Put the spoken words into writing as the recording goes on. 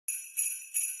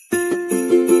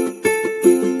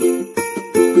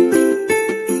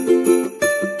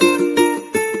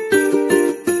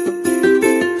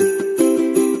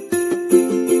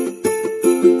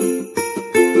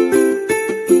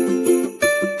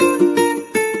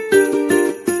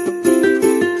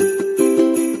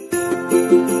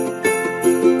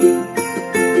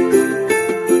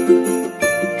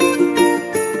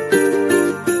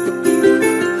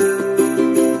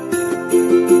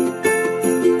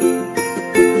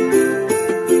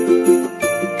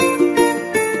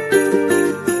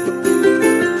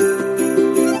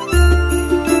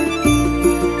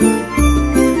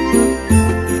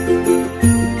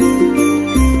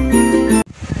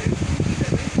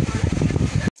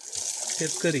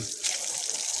शेतकरी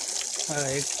बघा,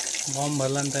 एक बॉम्ब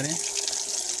भरला आणि त्याने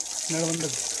नळ बंद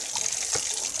केला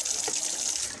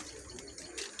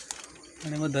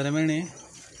आणि मग दरम्याने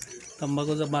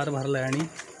तंबाखूचा बार भरला आहे आणि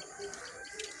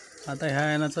आता ह्या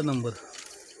यानाचा नंबर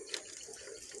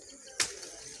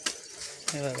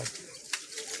हे बघा,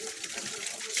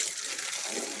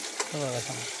 बघा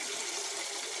सांगा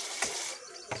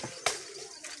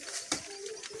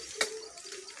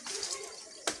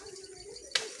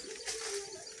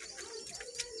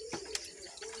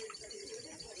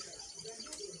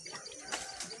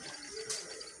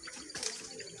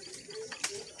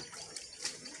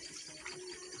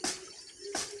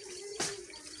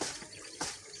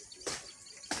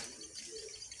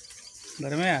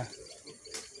दरम्या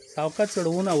सावकाश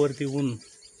चढवून आवरती ऊन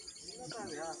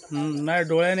नाही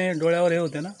डोळ्यावर हे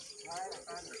होते ना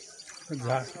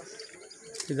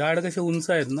झाड कसे उंच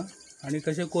आहेत ना आणि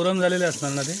कसे कोरम झालेले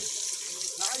असणार ना ते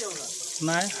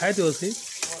नाही आहेत व्यवस्थित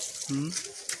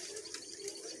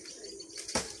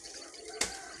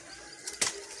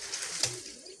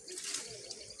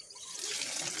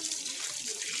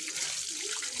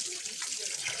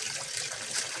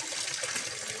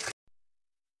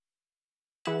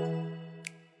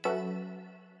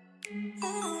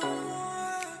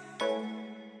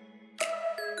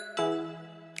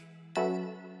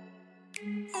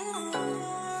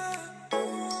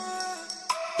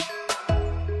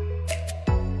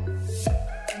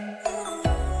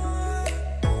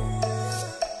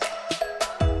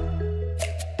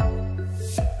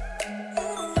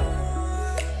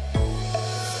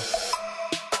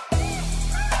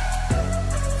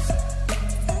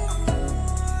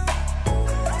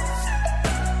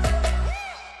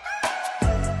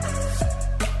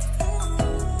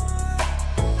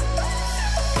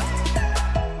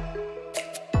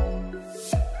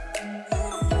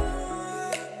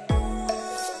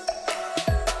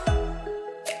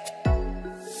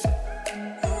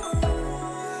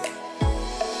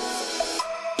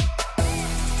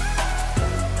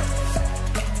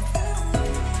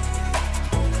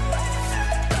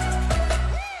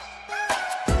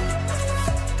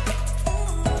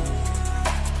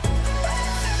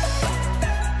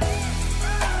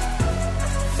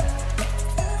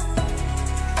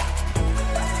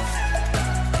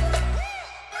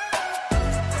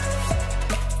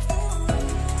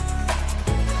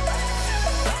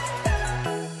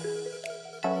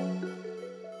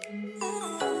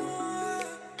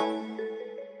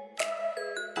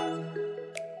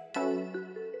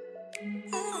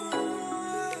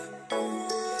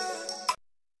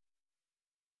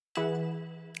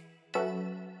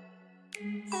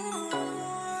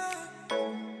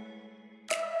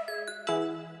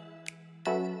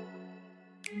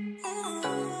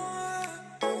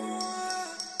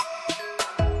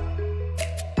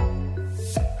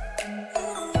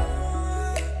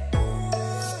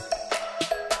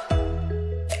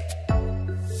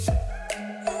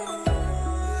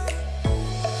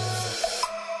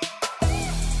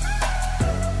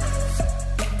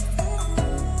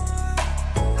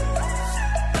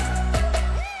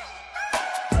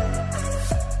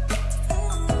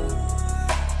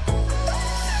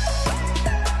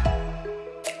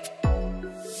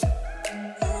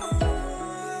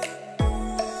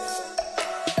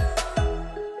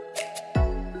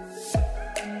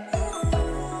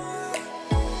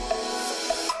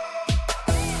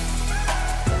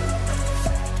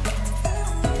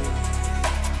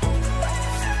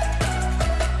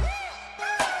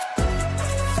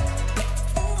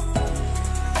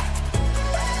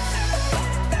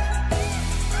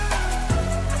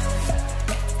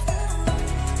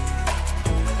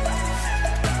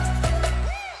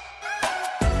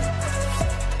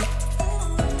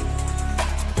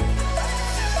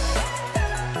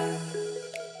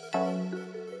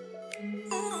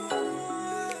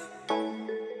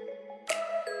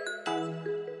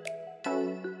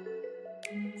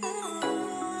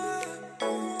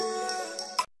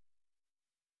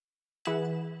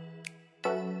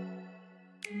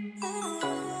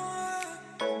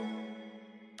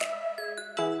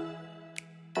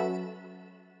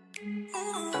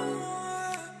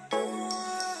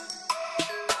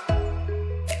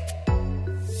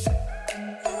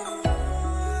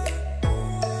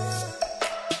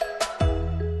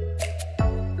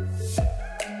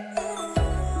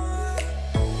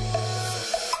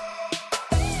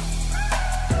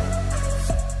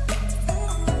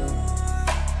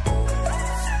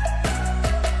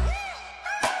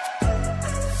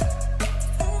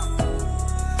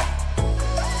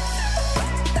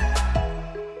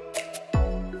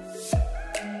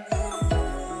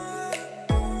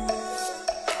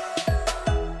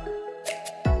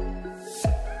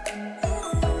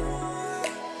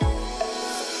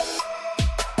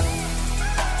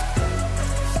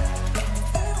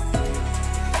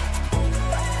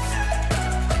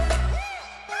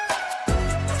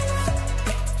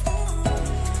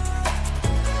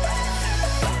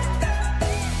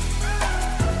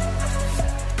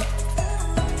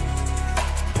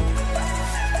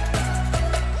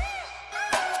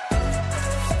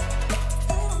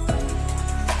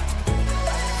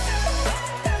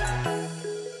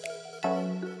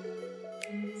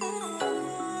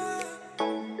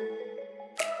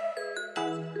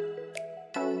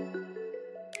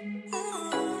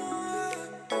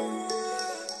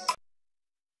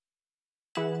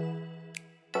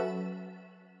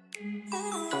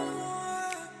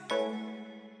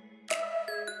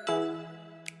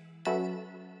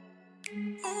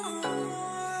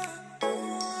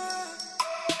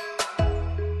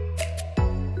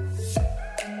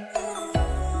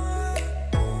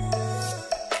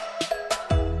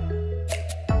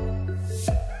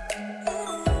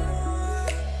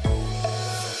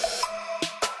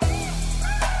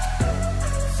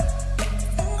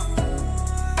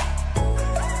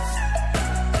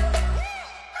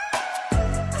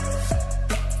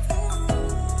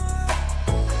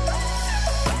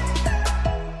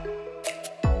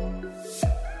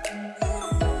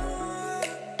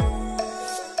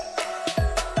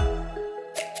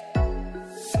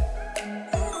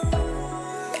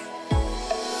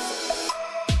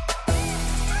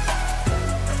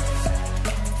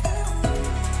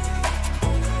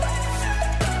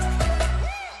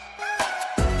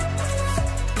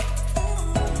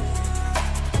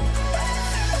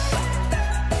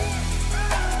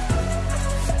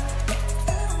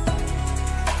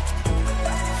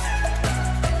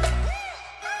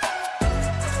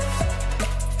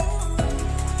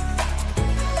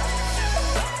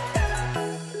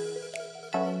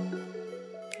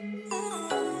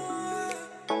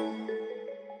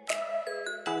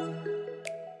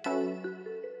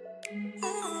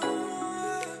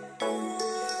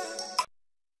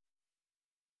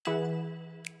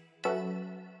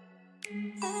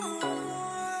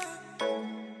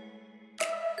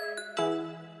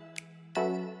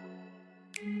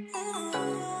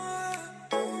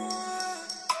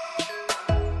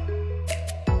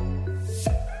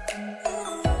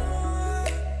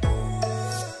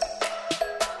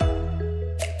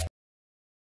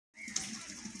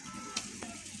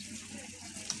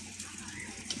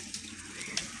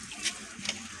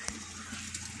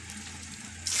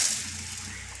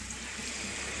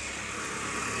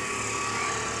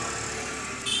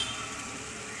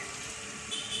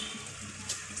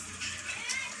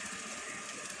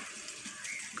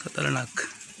खतरनाक.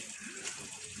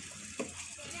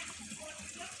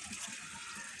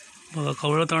 बघा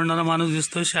कवळं तळणारा माणूस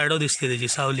दिसतो, शॅडो दिसते त्याची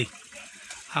सावली.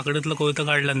 आकड्यातलं कोयतं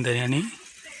काढलं ना त्याने आणि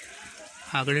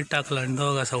आकड्यात टाकला आणि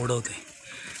तो असा उडवते.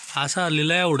 असा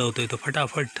लिलाया उडवतोय तो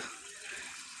फटाफट,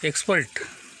 एक्सपर्ट.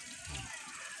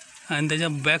 आणि त्याच्या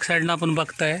बॅक साईडनं आपण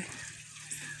बघताय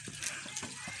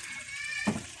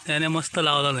त्याने मस्त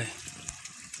लावला नाही.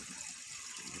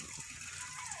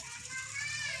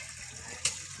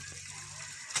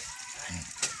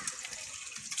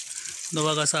 तो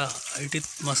बघा असा हाईटीत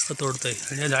मस्त तोडतोय.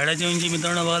 आणि या झाडाची उंची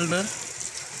मित्रांनो बघाल तर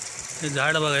हे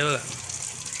झाड बघा, हे बघा,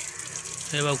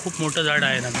 हे बघा खूप मोठं झाड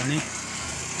आहे ना. आणि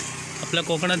आपल्या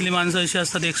कोकणातली माणसं अशी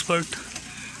असतात एक्सपर्ट,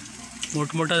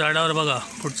 मोठमोठ्या झाडावर बघा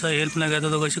पुढचा हेल्प नाही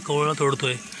घ्यायचा तो कशी कवळं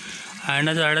तोडतोय.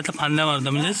 आयनाच्या झाडाचा फांद्या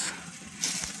मारतो, म्हणजेच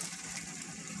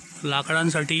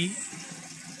लाकडांसाठी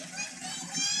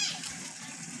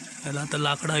याला आता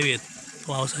लाकडं हवी आहेत.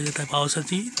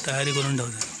 पावसाची तयारी करून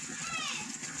ठेवतात.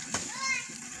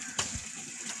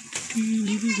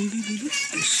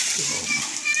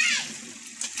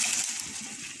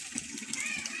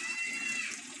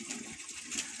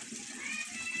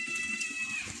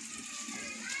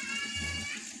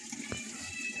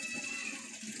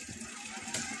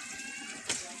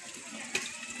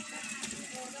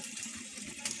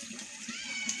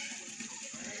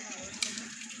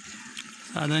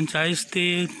 साधारण 40 ते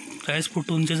 40 फूट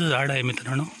उंचीचं झाड आहे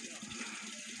मित्रांनो.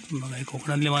 बघा हे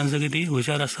कोकणातली माणसं किती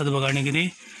हुशार असतात बघा. आणि किती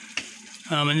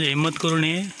म्हणजे हिंमत करून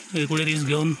हे वेगवेगळे रिस्क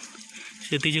घेऊन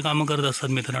शेतीची कामं करत असतात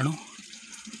मित्रांनो.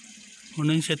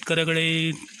 म्हणून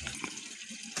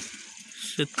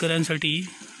शेतकऱ्यांसाठी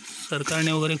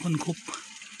सरकारने वगैरे पण खूप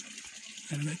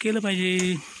केलं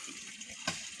पाहिजे.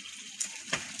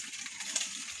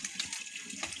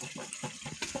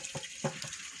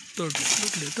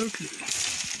 तुटली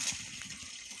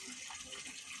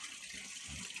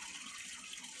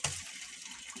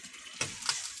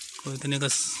कोयत्याने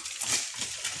कस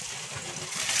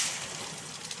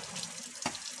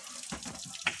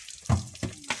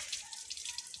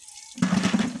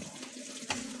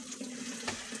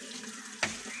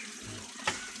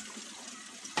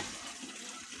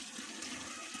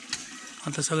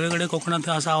आता सगळीकडे कोकणात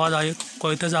असा आवाज आहे,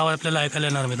 कोयत्याचा आवाज आपल्याला ऐकायला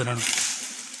येणार मित्रांनो.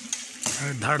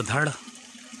 धाड धाड.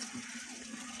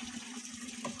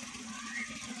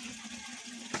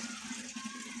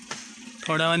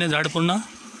 थोड्या वेळाने झाड पूर्ण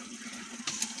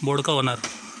बोडका होणार.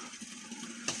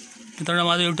 मित्रांनो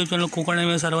माझं यूट्यूब चॅनल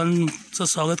कोकण सर्वांचं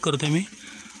स्वागत करतो मी.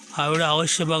 हा व्हिडिओ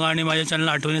अवश्य बघा आणि माझ्या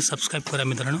चॅनलला आठवणीने सबस्क्राईब करा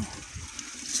मित्रांनो.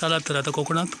 चला तर आता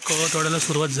कोकणात कवळ तोडायला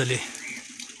सुरुवात झाली.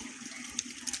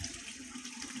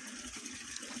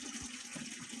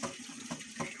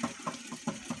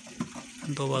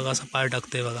 तो बघा असा पाय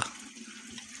टाकतोय बघा.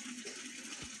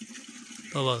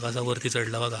 तो बघा असा वरती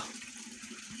चढला बघा.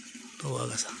 तो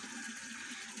बघा असा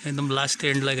एकदम लास्ट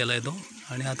एंडला गेला आहे तो.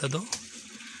 आणि आता तो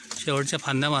शेवटच्या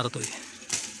फांद्या मारतोय.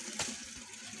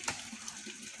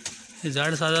 हे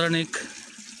झाड साधारण एक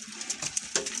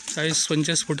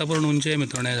 40-45 फुटापर्यंत उंची आहे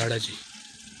मित्रांनो या झाडाची.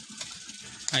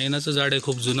 आयनाचं झाड आहे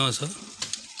खूप जुनं असं.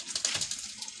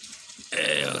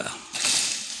 बघा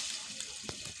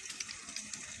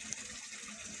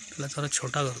त्याला जरा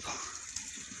छोटा करतो.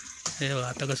 हे बघा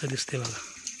आता कसं दिसते बघा.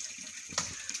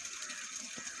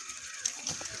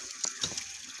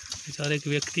 त्याच्यावर एक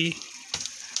व्यक्ती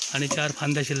आणि 4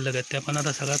 फांद्या शिल्लक आहेत, त्या पण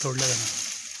आता सगळा तोडला जाणार.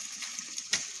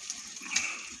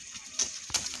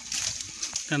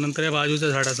 त्यानंतर या बाजूच्या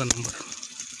झाडाचा नंबर.